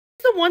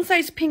The one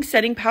size pink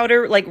setting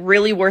powder like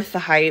really worth the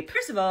hype?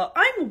 First of all,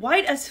 I'm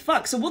white as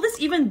fuck, so will this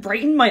even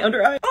brighten my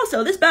under eye?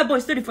 Also, this bad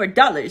boy's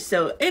 $34,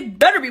 so it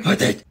better be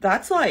worth it.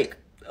 That's like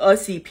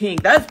ussy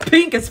pink. That's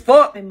pink as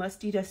fuck. My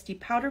musty dusty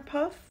powder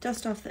puff.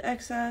 Dust off the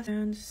excess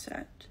and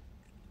set.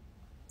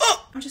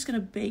 Oh, I'm just gonna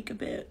bake a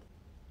bit.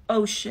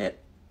 Oh shit.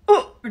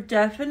 Oh, we're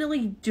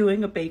definitely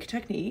doing a bake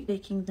technique.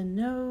 Baking the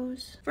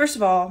nose. First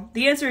of all,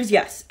 the answer is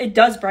yes, it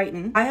does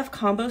brighten. I have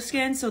combo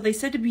skin, so they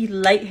said to be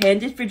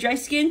light-handed for dry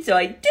skin, so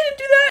I didn't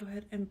do that. Go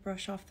ahead and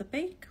brush off the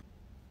bake.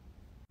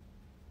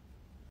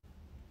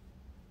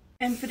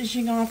 And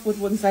finishing off with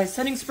one size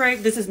setting spray.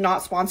 This is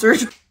not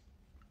sponsored.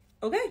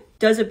 Okay,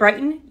 does it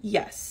brighten?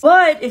 Yes.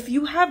 But if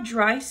you have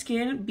dry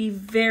skin, be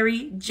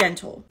very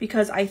gentle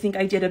because I think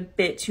I did a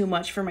bit too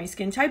much for my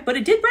skin type, but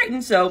it did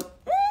brighten, so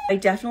I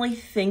definitely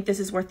think this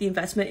is worth the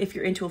investment if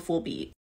you're into a full beat.